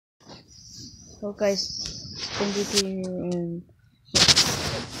So guys, thank you for and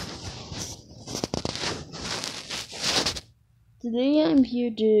today I'm here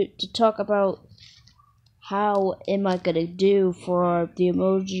to talk about how am I gonna do for the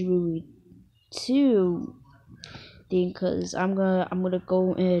Emoji Movie 2 thing, cause I'm gonna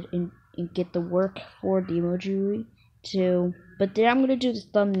go ahead and get the work for the Emoji Movie 2, but then I'm gonna do the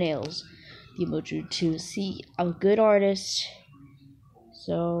thumbnails, the Emoji 2. See, I'm a good artist,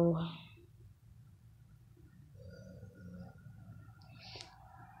 so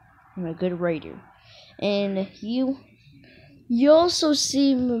I'm a good writer, and you also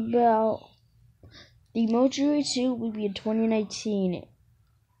see about the Emoji 2 will be in 2019.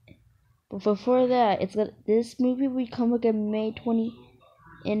 But before that, this movie will come like in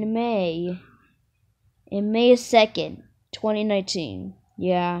May 2nd, 2019.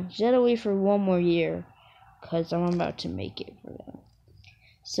 Yeah, just gotta wait for one more year, cause I'm about to make it for that.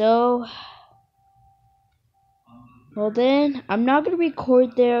 So, well then, I'm not gonna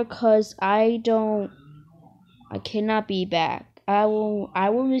record there, cause I cannot be back. I will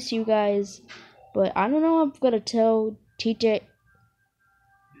miss you guys, but I don't know if I'm gonna tell TJ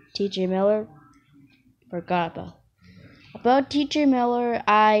Miller. Forgot about TJ Miller.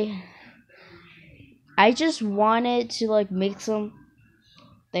 I just wanted to like make some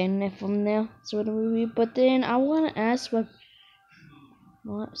thumbnail sort of movie, but then I want to ask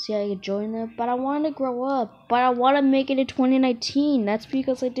see I could join them, but I want to grow up, but I want to make it in 2019. That's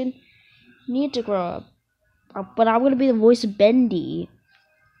because I didn't need to grow up. But I'm gonna be the voice of Bendy,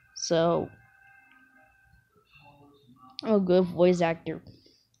 so I'm a good voice actor.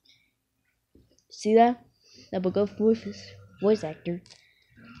 See that? I'm a good voice actor.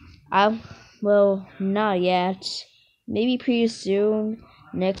 Well, not yet. Maybe pretty soon.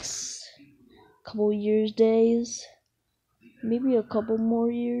 Next couple days. Maybe a couple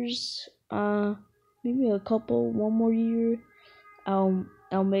more years. Maybe one more year. I'll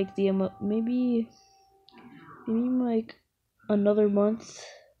make the maybe like another month.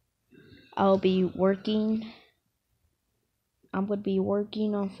 I'll be working. I'm gonna be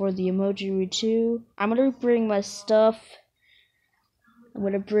working on for the Emoji 2. I'm gonna bring my stuff.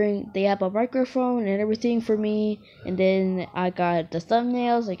 They have a microphone and everything for me, and then I got the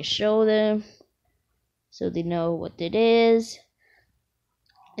thumbnails. I can show them so they know what it is.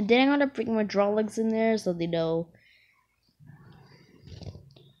 And then I'm gonna bring my drawings in there so they know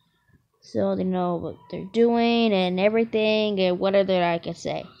what they're doing and everything and whatever I can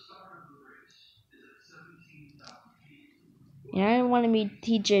say. And I didn't want to meet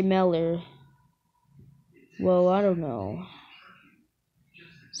TJ Miller. Well, I don't know.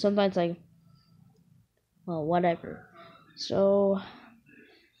 Sometimes well, whatever. So,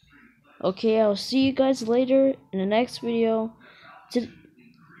 okay, I'll see you guys later in the next video.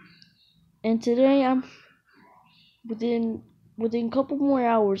 And today I'm within a couple more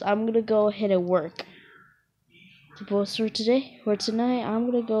hours. I'm gonna go ahead and work. For tonight, I'm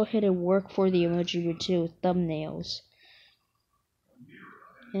gonna go ahead and work for the Emoji 2 thumbnails.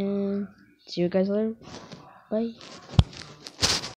 And see you guys later. Bye.